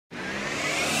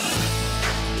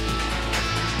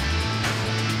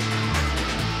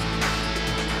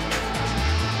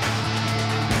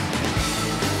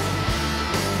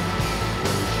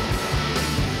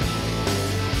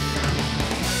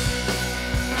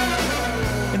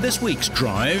In this week's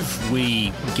drive,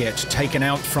 we get taken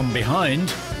out from behind,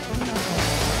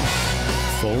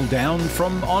 fall down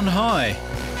from on high,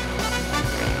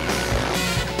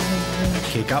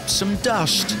 kick up some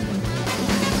dust,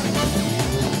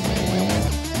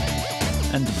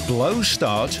 and blow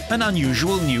start an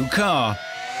unusual new car.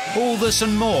 All this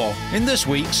and more in this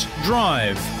week's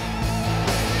Drive.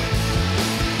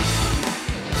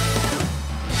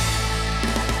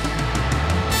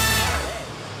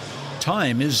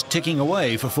 Time is ticking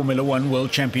away for Formula One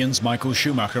world champions Michael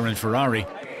Schumacher and Ferrari.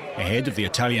 Ahead of the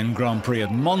Italian Grand Prix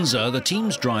at Monza, the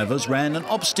team's drivers ran an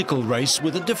obstacle race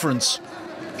with a difference.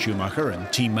 Schumacher and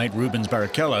teammate Rubens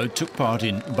Barrichello took part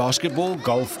in basketball,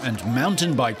 golf and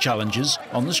mountain bike challenges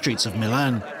on the streets of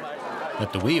Milan.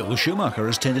 At the wheel, Schumacher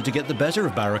has tended to get the better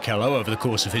of Barrichello over the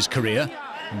course of his career.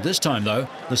 This time, though,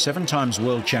 the 7-times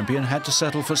world champion had to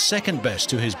settle for second best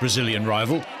to his Brazilian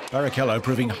rival, Barrichello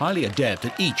proving highly adept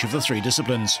at each of the 3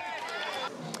 disciplines.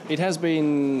 It has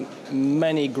been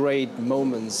many great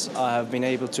moments I have been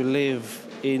able to live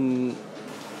in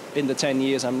the 10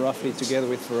 years I'm roughly together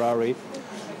with Ferrari.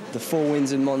 The 4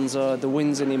 wins in Monza, the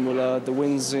wins in Imola, the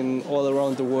wins in all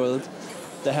around the world,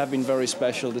 they have been very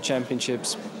special, the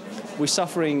championships. We're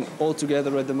suffering all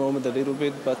together at the moment a little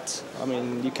bit, but I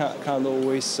mean, you can't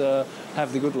always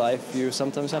have the good life. You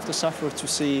sometimes have to suffer to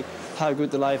see how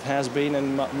good the life has been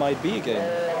and might be again.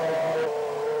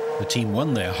 The team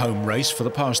won their home race for the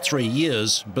past 3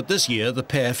 years, but this year the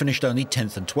pair finished only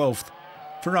 10th and 12th.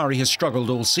 Ferrari has struggled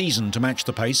all season to match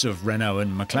the pace of Renault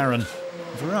and McLaren.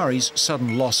 Ferrari's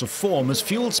sudden loss of form has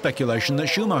fueled speculation that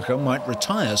Schumacher might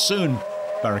retire soon.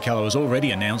 Barrichello has already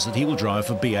announced that he will drive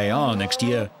for BAR next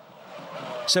year.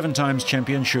 7-times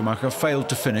champion Schumacher failed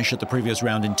to finish at the previous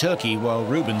round in Turkey, while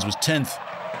Rubens was 10th.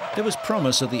 There was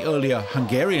promise at the earlier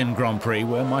Hungarian Grand Prix,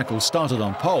 where Michael started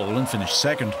on pole and finished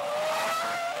second.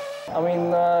 I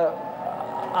mean,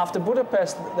 after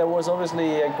Budapest, there was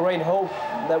obviously a great hope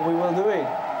that we will do it.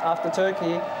 After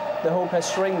Turkey, the hope has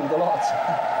shrinked a lot.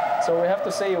 So we have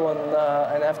to see one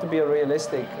and have to be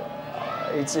realistic.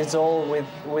 It's all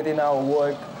within our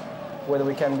work, whether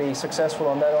we can be successful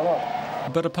on that or not.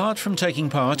 But apart from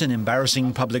taking part in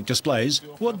embarrassing public displays,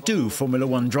 what do Formula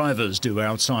One drivers do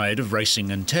outside of racing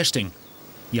and testing?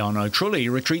 Jarno Trulli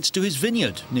retreats to his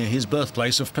vineyard near his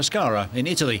birthplace of Pescara in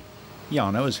Italy.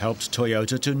 Jarno has helped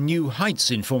Toyota to new heights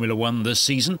in Formula One this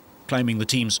season, claiming the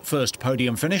team's first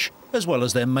podium finish as well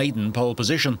as their maiden pole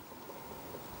position.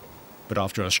 But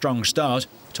after a strong start,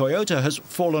 Toyota has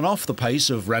fallen off the pace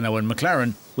of Renault and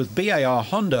McLaren, with BAR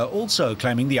Honda also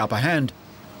claiming the upper hand.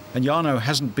 And Jarno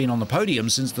hasn't been on the podium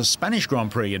since the Spanish Grand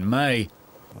Prix in May.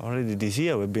 Already this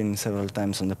year we've been several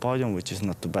times on the podium, which is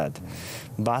not too bad.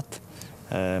 But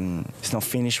it's not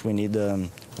finished. We need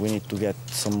to get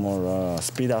some more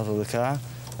speed out of the car,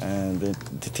 and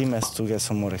the team has to get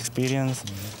some more experience,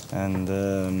 and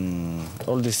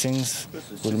all these things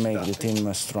will make the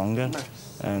team stronger.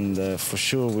 And for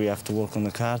sure we have to work on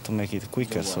the car to make it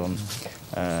quicker. So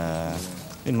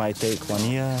it might take 1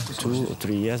 year, 2 or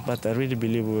 3 years, but I really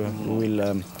believe we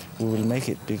will make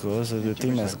it, because the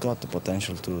team has got the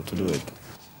potential to do it.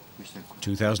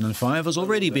 2005 has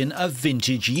already been a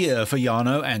vintage year for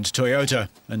Jarno and Toyota,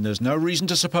 and there's no reason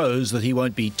to suppose that he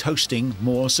won't be toasting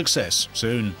more success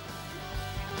soon.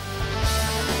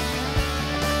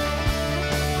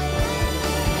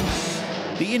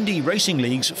 The Indy Racing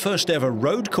League's first ever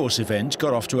road course event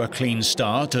got off to a clean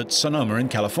start at Sonoma in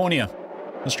California.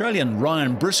 Australian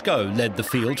Ryan Briscoe led the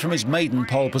field from his maiden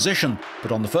pole position,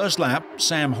 but on the first lap,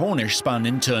 Sam Hornish spun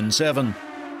in turn 7.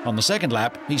 On the second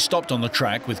lap, he stopped on the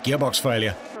track with gearbox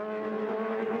failure.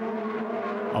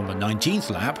 On the 19th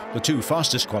lap, the 2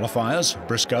 fastest qualifiers,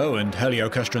 Briscoe and Helio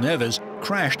Castroneves,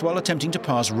 crashed while attempting to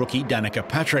pass rookie Danica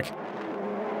Patrick.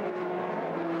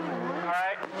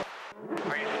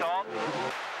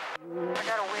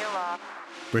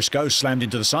 Briscoe slammed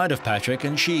into the side of Patrick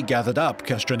and she gathered up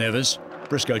Castroneves.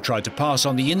 Briscoe tried to pass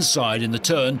on the inside in the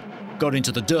turn, got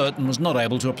into the dirt and was not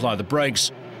able to apply the brakes.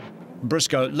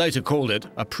 Briscoe later called it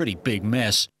a pretty big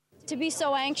mess. To be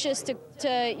so anxious to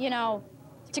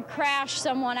crash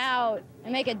someone out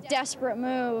and make a desperate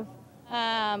move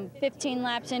 15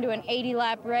 laps into an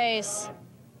 80-lap race,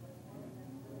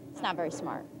 it's not very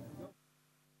smart.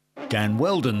 Dan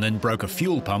Weldon then broke a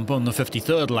fuel pump on the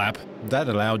 53rd lap. That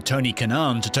allowed Tony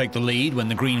Kanaan to take the lead when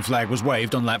the green flag was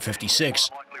waved on lap 56.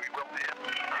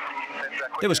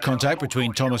 There was contact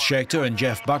between Thomas Scheckter and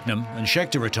Jeff Bucknam, and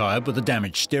Scheckter retired with a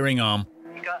damaged steering arm.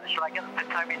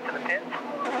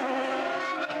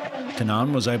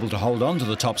 Kanaan was able to hold on to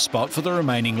the top spot for the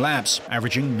remaining laps,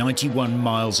 averaging 91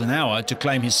 miles an hour to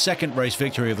claim his second race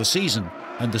victory of the season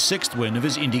and the 6th win of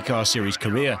his IndyCar Series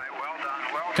career.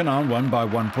 Kanaan won by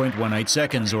 1.18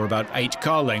 seconds, or about 8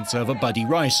 car lengths over Buddy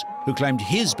Rice, who claimed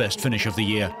his best finish of the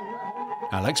year.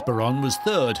 Alex Barron was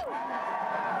 3rd.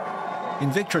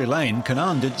 In victory lane,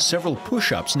 Kanaan did several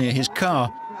push-ups near his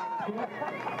car.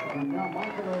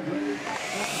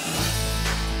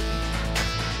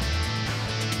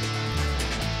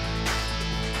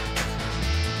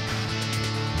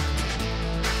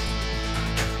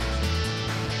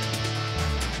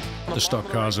 The stock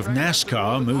cars of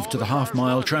NASCAR moved to the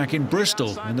half-mile track in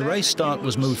Bristol, and the race start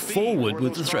was moved forward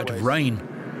with the threat of rain.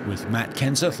 With Matt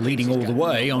Kenseth leading all the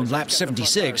way, on lap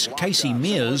 76, Casey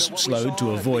Mears slowed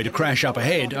to avoid a crash up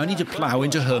ahead, only to plough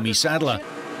into Hermie Sadler.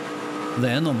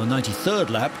 Then, on the 93rd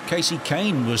lap, Casey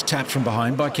Kane was tapped from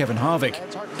behind by Kevin Harvick.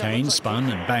 Kane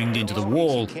spun and banged into the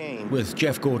wall. With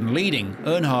Jeff Gordon leading,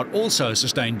 Earnhardt also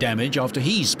sustained damage after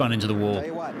he spun into the wall.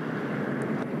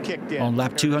 On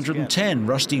lap 210,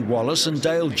 Rusty Wallace and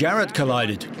Dale Jarrett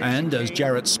collided, and as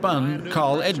Jarrett spun,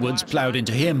 Carl Edwards ploughed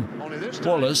into him.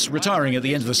 Wallace, retiring at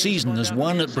the end of the season, has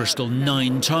won at Bristol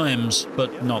 9 times,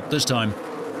 but not this time.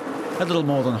 A little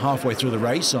more than halfway through the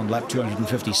race, on lap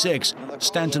 256,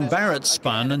 Stanton Barrett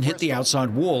spun and hit the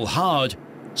outside wall hard.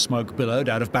 Smoke billowed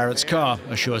out of Barrett's car,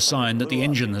 a sure sign that the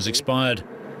engine has expired.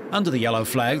 Under the yellow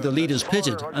flag, the leaders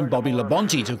pitted, and Bobby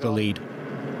Labonte took the lead.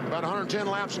 About 110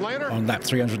 laps later. On lap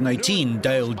 318,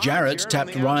 Dale Jarrett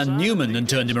tapped Ryan Newman and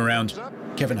turned him around.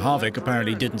 Kevin Harvick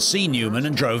apparently didn't see Newman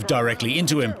and drove directly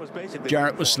into him.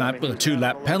 Jarrett was slapped with a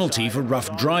 2-lap penalty for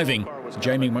rough driving.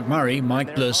 Jamie McMurray,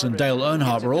 Mike Bliss and Dale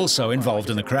Earnhardt were also involved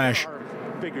in the crash.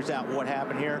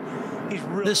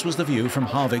 This was the view from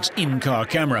Harvick's in-car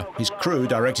camera. His crew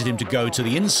directed him to go to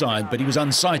the inside, but he was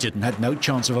unsighted and had no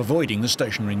chance of avoiding the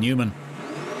stationary Newman.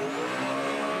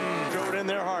 Drove it in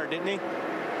there hard, didn't he?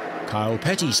 Kyle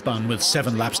Petty spun with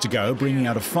 7 laps to go, bringing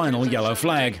out a final yellow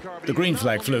flag. The green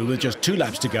flag flew with just 2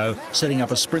 laps to go, setting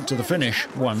up a sprint to the finish,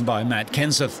 won by Matt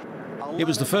Kenseth. It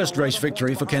was the first race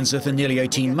victory for Kenseth in nearly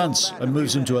 18 months and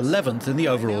moves him to 11th in the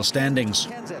overall standings.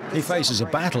 He faces a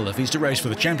battle if he's to race for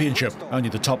the championship. Only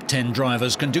the top 10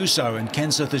 drivers can do so, and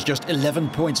Kenseth is just 11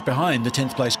 points behind the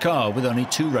 10th place car with only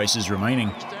 2 races remaining.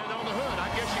 Stand on the hood. I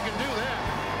guess you can do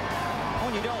that.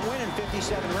 When you don't win in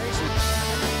 57 races.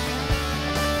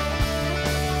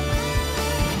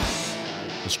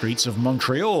 The streets of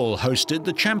Montreal hosted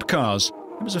the Champ Cars.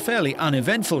 It was a fairly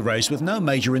uneventful race with no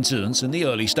major incidents in the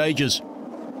early stages.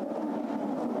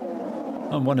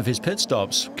 On one of his pit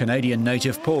stops, Canadian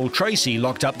native Paul Tracy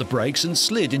locked up the brakes and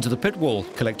slid into the pit wall,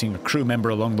 collecting a crew member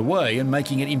along the way and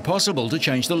making it impossible to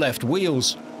change the left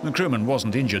wheels. The crewman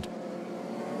wasn't injured.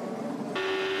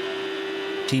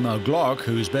 Timo Glock,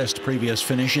 whose best previous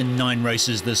finish in 9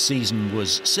 races this season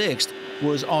was 6th,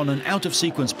 was on an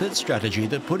out-of-sequence pit strategy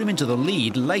that put him into the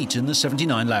lead late in the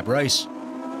 79-lap race.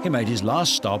 He made his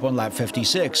last stop on lap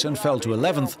 56 and fell to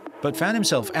 11th, but found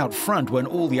himself out front when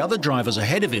all the other drivers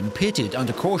ahead of him pitted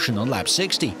under caution on lap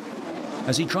 60.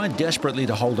 As he tried desperately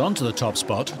to hold on to the top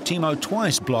spot, Timo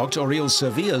twice blocked Aurel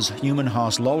Sevilla's human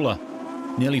Haas Lola,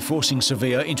 nearly forcing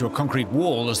Sevilla into a concrete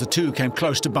wall as the two came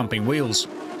close to bumping wheels.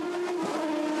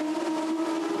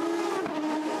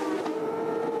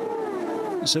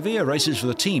 Sevilla races for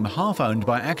the team half-owned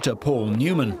by actor Paul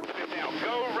Newman.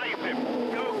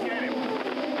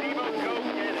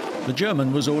 The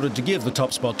German was ordered to give the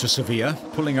top spot to Sevilla,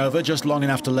 pulling over just long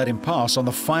enough to let him pass on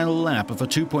the final lap of a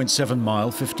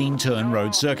 2.7-mile, 15-turn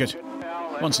road circuit.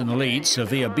 Once in the lead,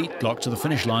 Sevilla beat Glock to the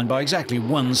finish line by exactly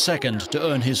 1 second to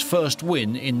earn his first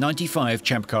win in 95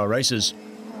 Champ Car races.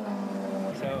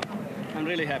 So I'm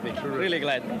really happy, really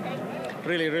glad,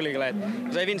 really glad.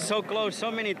 Because I've been so close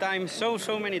so many times, so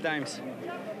many times,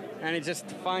 and it just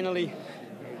finally.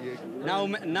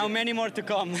 Now many more to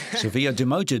come. Sevilla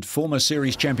demoted former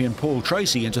series champion Paul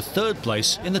Tracy into 3rd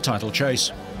place in the title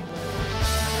chase.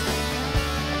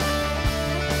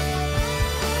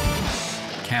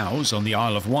 Cowes on the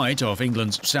Isle of Wight off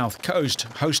England's south coast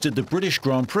hosted the British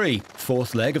Grand Prix,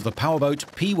 4th leg of the powerboat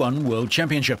P1 World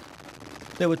Championship.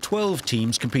 There were 12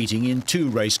 teams competing in 2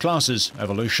 race classes,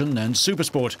 Evolution and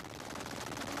Supersport.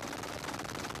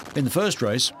 In the first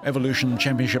race, Evolution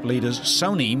Championship leaders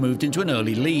Sony moved into an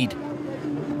early lead.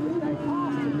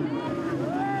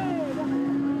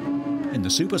 In the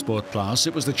Supersport class,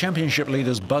 it was the championship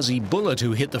leaders Buzzy Bullet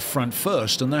who hit the front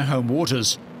first in their home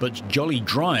waters, but Jolly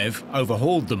Drive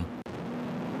overhauled them.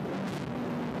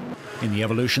 In the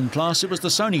Evolution class, it was the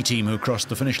Sony team who crossed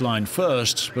the finish line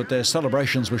first, but their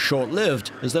celebrations were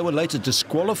short-lived as they were later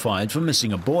disqualified for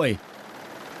missing a buoy.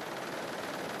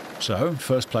 So,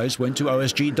 first place went to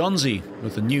OSG Donzi,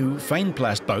 with the new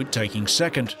Faneplast boat taking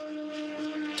 2nd.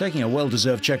 Taking a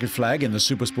well-deserved checkered flag in the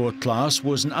Supersport class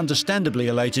was an understandably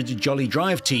elated Jolly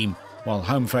Drive team, while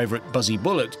home favourite Buzzy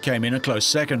Bullet came in a close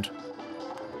second.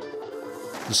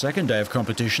 The second day of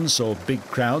competition saw big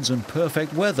crowds and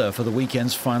perfect weather for the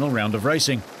weekend's final round of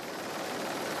racing.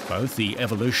 Both the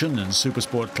Evolution and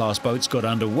Supersport class boats got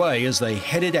underway as they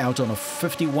headed out on a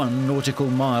 51 nautical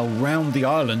mile round the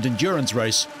island endurance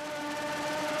race.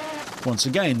 Once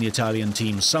again, the Italian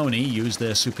team Sony used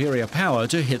their superior power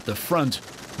to hit the front.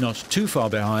 Not too far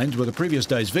behind were the previous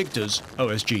day's victors,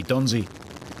 OSG Donzi.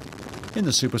 In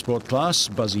the Supersport class,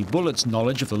 Buzzy Bullet's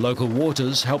knowledge of the local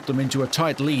waters helped them into a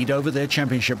tight lead over their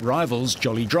championship rivals,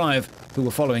 Jolly Drive, who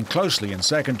were following closely in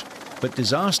second. But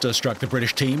disaster struck the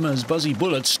British team as Buzzy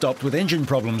Bullet stopped with engine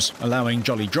problems, allowing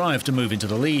Jolly Drive to move into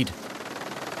the lead.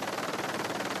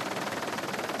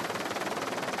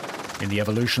 In the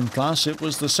Evolution class, it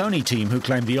was the Sony team who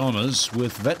claimed the honours,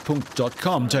 with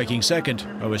Vetpunkt.com taking second.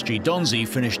 OSG Donzi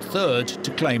finished third to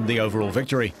claim the overall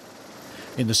victory.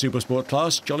 In the Supersport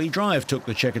class, Jolly Drive took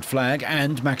the checkered flag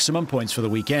and maximum points for the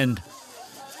weekend.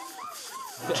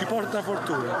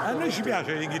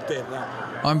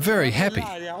 I'm very happy,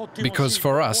 because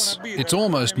for us, it's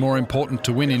almost more important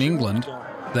to win in England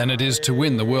than it is to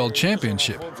win the World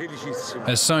Championship,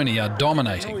 as Sony are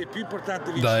dominating.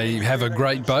 They have a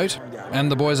great boat,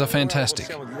 and the boys are fantastic.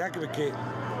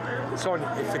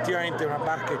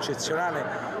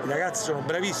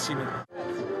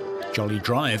 Jolly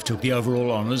Drive took the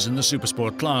overall honours in the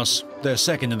Supersport class. They're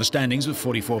second in the standings with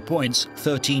 44 points,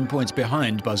 13 points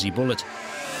behind Buzzy Bullet.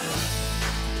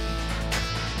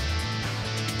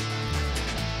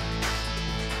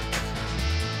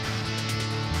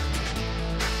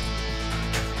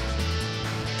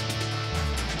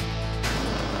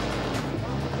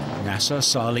 NASA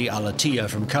Salih Al-Attiyah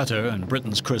from Qatar and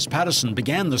Britain's Chris Patterson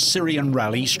began the Syrian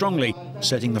rally strongly,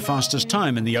 setting the fastest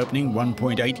time in the opening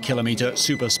 1.8-kilometre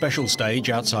super special stage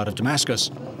outside of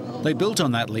Damascus. They built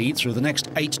on that lead through the next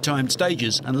 8 timed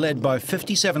stages and led by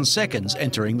 57 seconds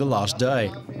entering the last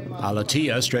day.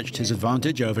 Al-Attiyah stretched his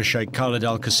advantage over Sheikh Khalid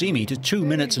Al-Qasimi to 2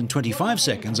 minutes and 25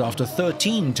 seconds after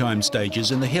 13 timed stages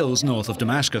in the hills north of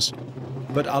Damascus.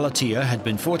 But Al-Attiyah had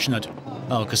been fortunate.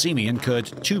 Al-Qasimi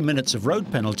incurred 2 minutes of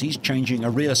road penalties changing a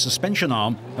rear suspension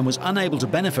arm and was unable to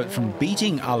benefit from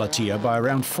beating Al-Attiyah by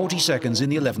around 40 seconds in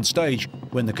the 11th stage,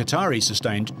 when the Qatari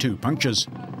sustained 2 punctures.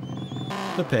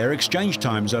 The pair exchanged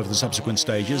times over the subsequent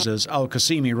stages as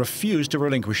Al-Qasimi refused to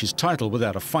relinquish his title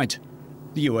without a fight.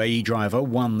 The UAE driver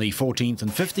won the 14th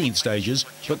and 15th stages,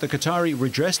 but the Qatari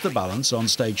redressed the balance on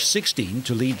stage 16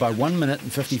 to lead by 1 minute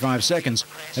and 55 seconds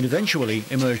and eventually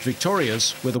emerged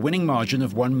victorious with a winning margin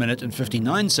of 1 minute and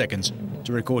 59 seconds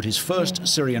to record his first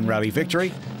Syrian Rally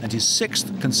victory and his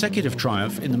 6th consecutive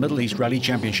triumph in the Middle East Rally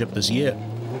Championship this year.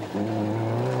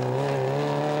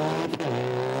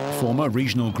 Former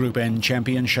regional Group N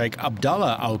champion Sheikh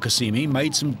Abdallah Al-Qasimi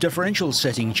made some differential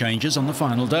setting changes on the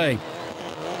final day.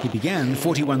 He began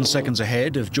 41 seconds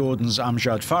ahead of Jordan's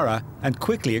Amjad Farah and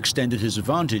quickly extended his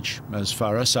advantage as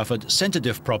Farah suffered centre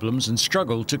diff problems and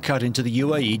struggled to cut into the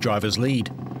UAE driver's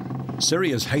lead.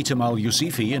 Syria's Haytham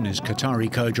Al-Yusufi and his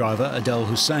Qatari co-driver Adel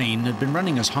Hussein had been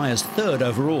running as high as third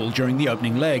overall during the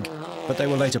opening leg, but they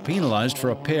were later penalised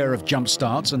for a pair of jump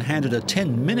starts and handed a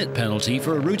 10-minute penalty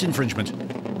for a route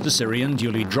infringement. The Syrian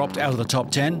duly dropped out of the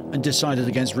top 10 and decided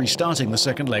against restarting the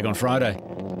second leg on Friday.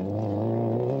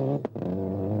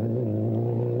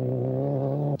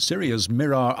 Syria's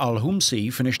Mirar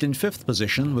Al-Humsi finished in 5th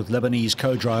position, with Lebanese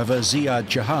co-driver Ziad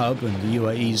Jahab and the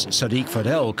UAE's Sadiq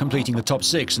Fadel completing the top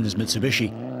 6 in his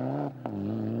Mitsubishi.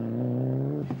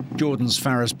 Jordan's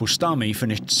Faris Bustami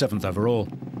finished 7th overall.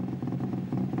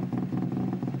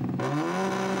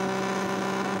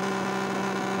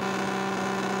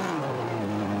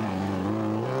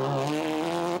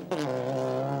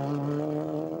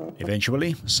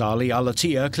 Eventually, Salih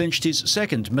Al-Attiyah clinched his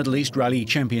 2nd Middle East Rally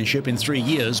Championship in 3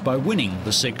 years by winning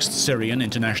the 6th Syrian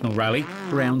International Rally,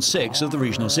 round 6 of the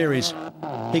regional series.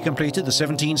 He completed the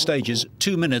 17 stages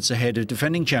 2 minutes ahead of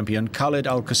defending champion Khalid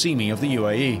Al-Qasimi of the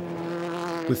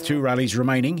UAE. With 2 rallies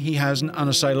remaining, he has an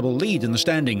unassailable lead in the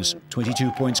standings,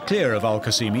 22 points clear of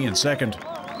Al-Qasimi in 2nd.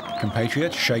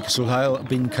 Compatriot Sheikh Suhail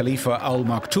bin Khalifa Al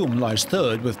Maktoum lies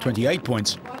 3rd with 28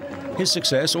 points. His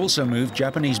success also moved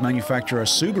Japanese manufacturer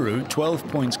Subaru 12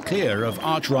 points clear of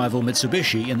arch-rival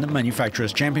Mitsubishi in the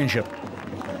Manufacturers' Championship.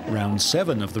 Round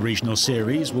 7 of the regional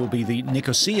series will be the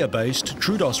Nicosia-based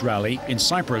Troodos Rally in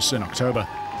Cyprus in October.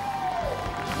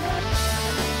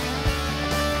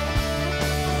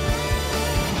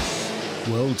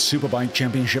 World Superbike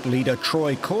Championship leader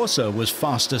Troy Corser was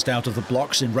fastest out of the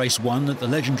blocks in race 1 at the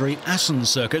legendary Assen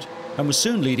circuit and was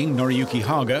soon leading Noriyuki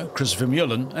Haga, Chris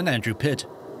Vermeulen and Andrew Pitt.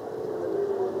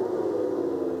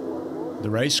 The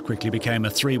race quickly became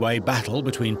a three-way battle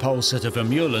between pole sitter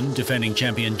Vermeulen, defending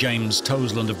champion James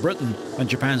Toseland of Britain, and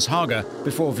Japan's Haga,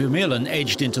 before Vermeulen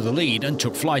edged into the lead and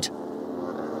took flight.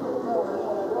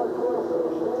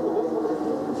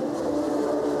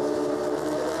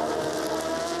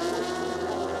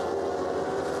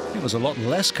 It was a lot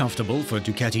less comfortable for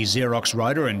Ducati Xerox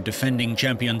rider and defending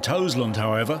champion Toseland,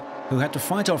 however, who had to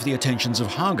fight off the attentions of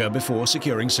Haga before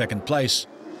securing second place.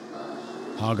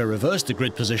 Haga reversed the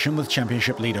grid position with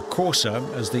championship leader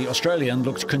Corsa, as the Australian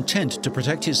looked content to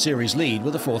protect his series lead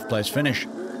with a fourth-place finish.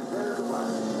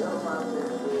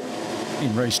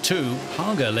 In race 2,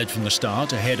 Haga led from the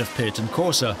start ahead of Pitt and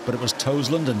Corsa, but it was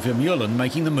Toseland and Vermeulen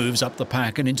making the moves up the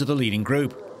pack and into the leading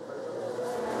group.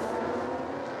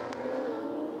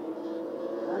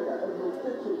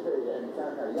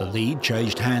 The lead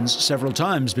changed hands several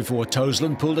times before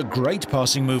Toseland pulled a great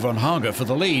passing move on Haga for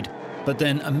the lead, but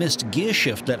then a missed gear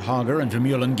shift let Haga and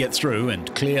Vermeulen get through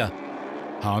and clear.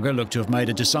 Haga looked to have made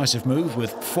a decisive move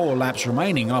with 4 laps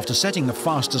remaining after setting the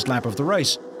fastest lap of the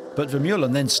race, but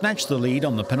Vermeulen then snatched the lead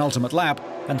on the penultimate lap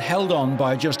and held on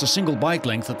by just a single bike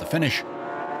length at the finish.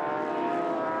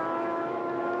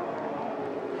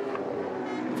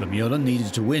 Vermeulen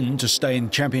needed to win to stay in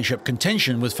championship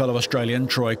contention with fellow Australian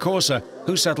Troy Corsa,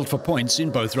 who settled for points in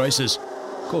both races.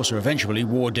 Corsa eventually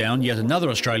wore down yet another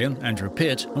Australian, Andrew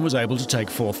Pitt, and was able to take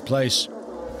 4th place.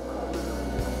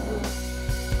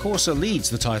 Corsa leads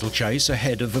the title chase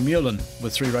ahead of Vermeulen.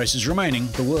 With 3 races remaining,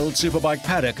 the World Superbike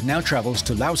paddock now travels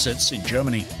to Lausitz in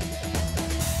Germany.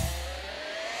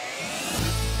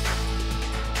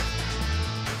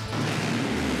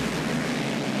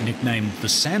 Nicknamed the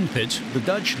Sandpit, the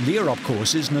Dutch Lierop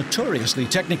course is notoriously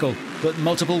technical, but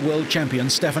multiple world champion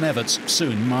Stefan Everts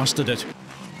soon mastered it.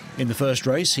 In the first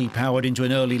race, he powered into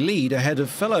an early lead ahead of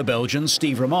fellow Belgian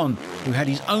Steve Ramon, who had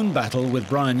his own battle with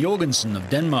Brian Jorgensen of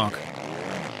Denmark.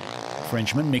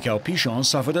 Frenchman Michael Pichon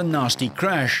suffered a nasty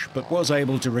crash, but was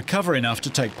able to recover enough to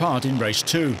take part in race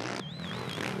 2.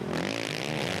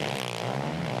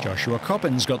 Joshua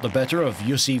Coppens got the better of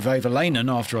Jussi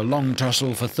Väiväläinen after a long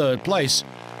tussle for 3rd place.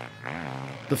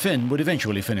 The Finn would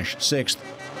eventually finish 6th.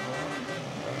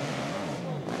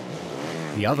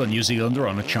 The other New Zealander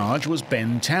on a charge was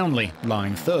Ben Townley,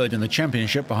 lying 3rd in the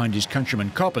championship behind his countryman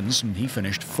Coppens, and he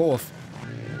finished 4th.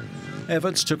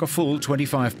 Everts took a full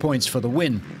 25 points for the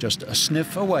win, just a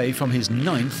sniff away from his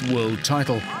 9th world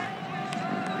title.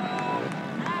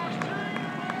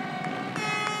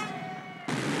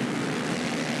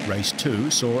 Race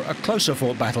 2 saw a closer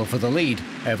fought battle for the lead.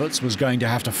 Everts was going to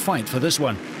have to fight for this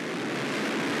one.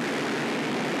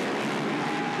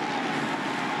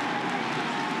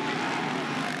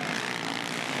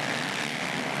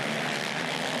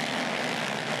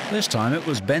 This time it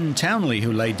was Ben Townley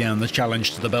who laid down the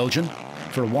challenge to the Belgian.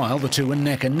 For a while the two were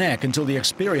neck and neck until the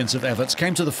experience of Everts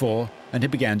came to the fore and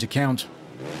it began to count.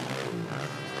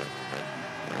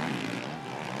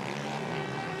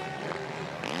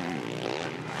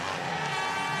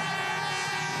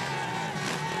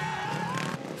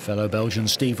 Fellow Belgian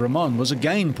Steve Ramon was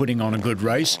again putting on a good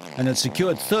race and had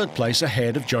secured 3rd place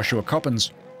ahead of Joshua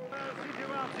Coppens.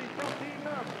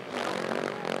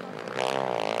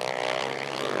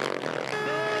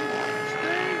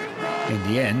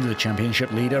 In the end, the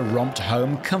championship leader romped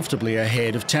home comfortably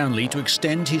ahead of Townley to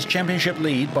extend his championship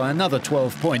lead by another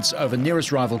 12 points over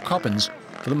nearest rival Coppens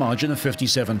for the margin of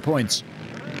 57 points.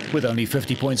 With only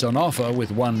 50 points on offer with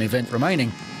 1 event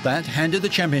remaining, that handed the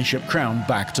championship crown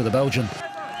back to the Belgian.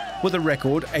 With a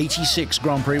record 86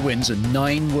 Grand Prix wins and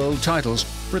 9 world titles,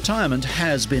 retirement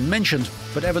has been mentioned,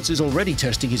 but Everts is already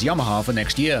testing his Yamaha for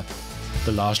next year.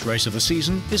 The last race of the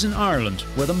season is in Ireland,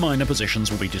 where the minor positions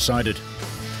will be decided.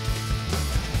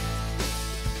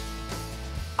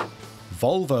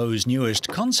 Volvo's newest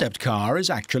concept car is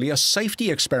actually a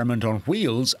safety experiment on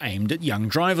wheels aimed at young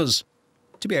drivers.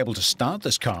 To be able to start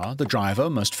this car, the driver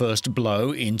must first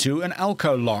blow into an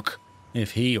alco lock.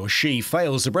 If he or she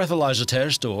fails the breathalyzer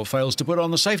test or fails to put on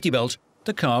the safety belt,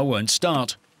 the car won't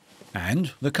start.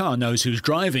 And the car knows who's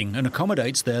driving and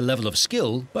accommodates their level of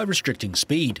skill by restricting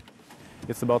speed.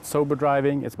 It's about sober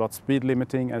driving, it's about speed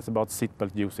limiting, and it's about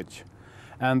seatbelt usage.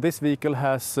 And this vehicle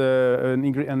has an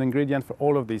ingredient for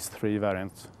all of these 3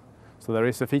 variants. So there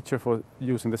is a feature for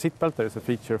using the seatbelt, there is a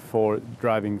feature for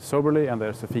driving soberly, and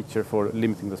there's a feature for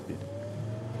limiting the speed.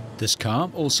 This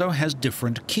car also has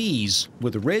different keys.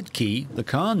 With the red key, the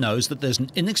car knows that there's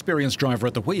an inexperienced driver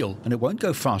at the wheel and it won't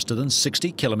go faster than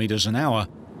 60 kilometers an hour.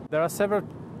 There are several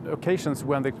occasions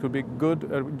when it could be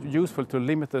useful to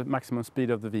limit the maximum speed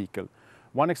of the vehicle.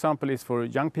 One example is for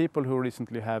young people who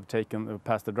recently have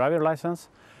passed the driver license.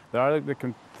 You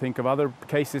can think of other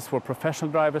cases for professional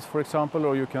drivers, for example,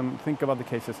 or you can think of other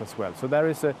cases as well.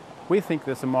 So we think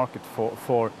there's a market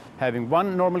for having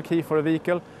one normal key for a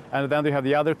vehicle, and then you have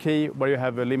the other key where you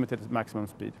have a limited maximum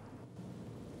speed.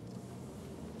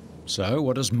 So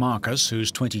what does Marcus,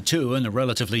 who's 22 and a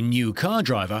relatively new car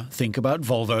driver, think about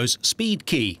Volvo's speed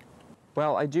key?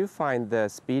 Well, I do find the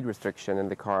speed restriction in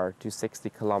the car to 60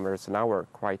 kilometers an hour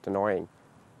quite annoying.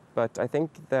 But I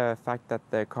think the fact that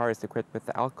the car is equipped with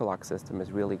the alcohol system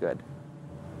is really good.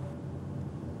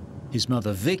 His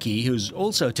mother Vicky, who's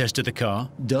also tested the car,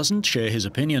 doesn't share his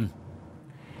opinion.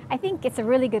 I think it's a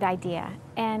really good idea,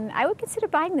 and I would consider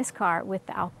buying this car with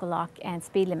the alcohol lock and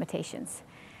speed limitations.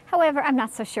 However, I'm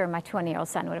not so sure my 20-year-old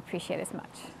son would appreciate as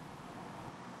much.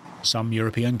 Some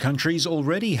European countries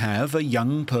already have a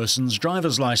young person's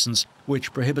driver's license,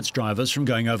 which prohibits drivers from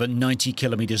going over 90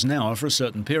 kilometers an hour for a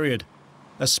certain period.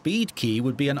 A speed key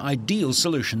would be an ideal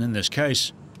solution in this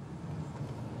case.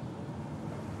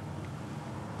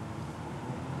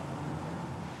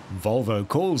 Volvo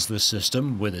calls this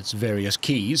system, with its various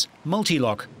keys,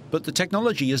 multi-lock, but the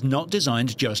technology is not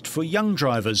designed just for young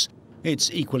drivers.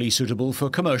 It's equally suitable for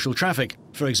commercial traffic.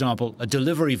 For example, a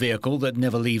delivery vehicle that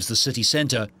never leaves the city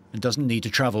centre and doesn't need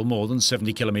to travel more than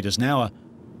 70 kilometers an hour.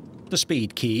 The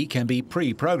speed key can be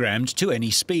pre-programmed to any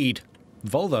speed.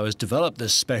 Volvo has developed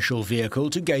this special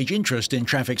vehicle to gauge interest in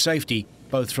traffic safety,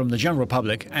 both from the general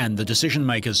public and the decision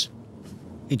makers.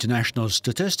 International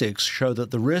statistics show that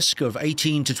the risk of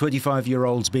 18 to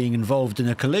 25-year-olds being involved in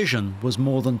a collision was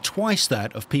more than twice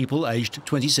that of people aged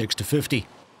 26 to 50.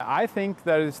 I think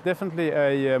there is definitely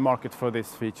a market for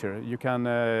this feature. You can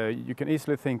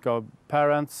easily think of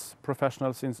parents,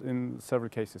 professionals in several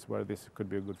cases where this could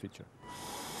be a good feature.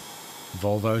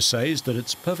 Volvo says that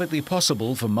it's perfectly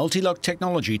possible for multi-lock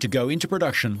technology to go into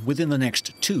production within the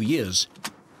next 2 years.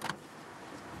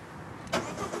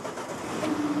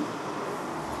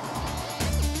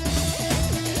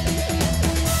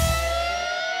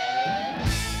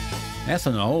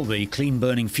 Ethanol, the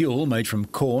clean-burning fuel made from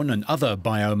corn and other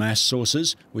biomass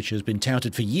sources, which has been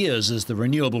touted for years as the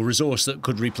renewable resource that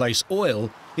could replace oil,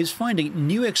 is finding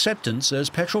new acceptance as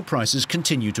petrol prices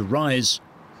continue to rise.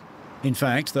 In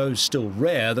fact, though still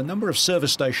rare, the number of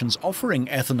service stations offering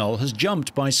ethanol has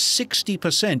jumped by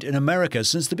 60% in America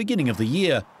since the beginning of the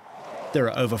year. There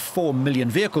are over 4 million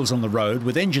vehicles on the road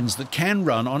with engines that can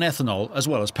run on ethanol as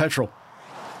well as petrol.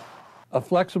 A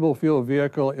flexible fuel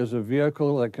vehicle is a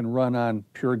vehicle that can run on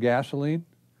pure gasoline.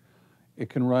 It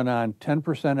can run on 10%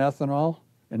 ethanol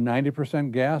and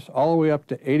 90% gas, all the way up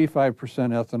to 85%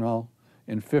 ethanol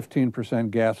and 15%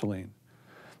 gasoline.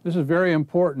 This is very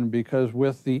important because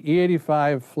with the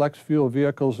E85 flex fuel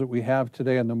vehicles that we have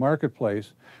today in the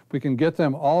marketplace, we can get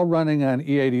them all running on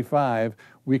E85.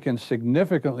 We can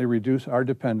significantly reduce our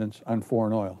dependence on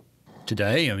foreign oil.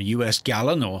 Today, a US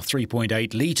gallon or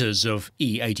 3.8 litres of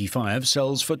E85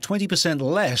 sells for 20%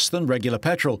 less than regular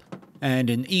petrol. And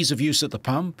in ease of use at the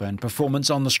pump and performance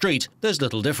on the street, there's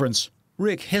little difference.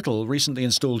 Rick Hittle recently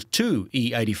installed 2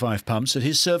 E85 pumps at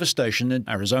his service station in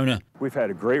Arizona. We've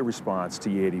had a great response to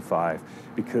E85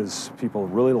 because people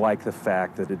really like the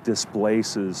fact that it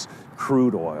displaces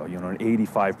crude oil. You know, an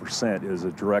 85% is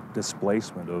a direct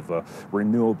displacement of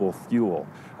renewable fuel.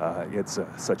 It's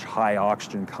such high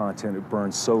oxygen content. It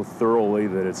burns so thoroughly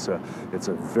that it's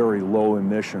a very low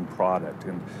emission product,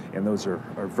 and those are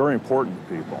very important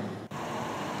to people.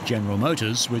 General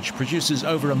Motors, which produces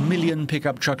over 1 million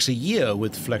pickup trucks a year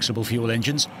with flexible fuel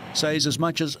engines, says as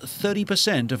much as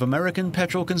 30% of American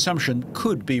petrol consumption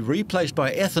could be replaced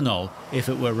by ethanol if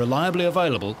it were reliably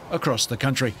available across the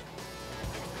country.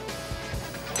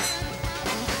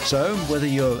 So, whether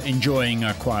you're enjoying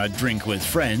a quiet drink with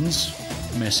friends,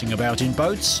 messing about in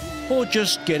boats, or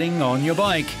just getting on your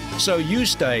bike, so you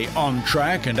stay on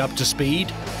track and up to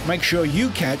speed, make sure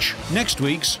you catch next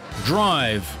week's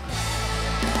Drive.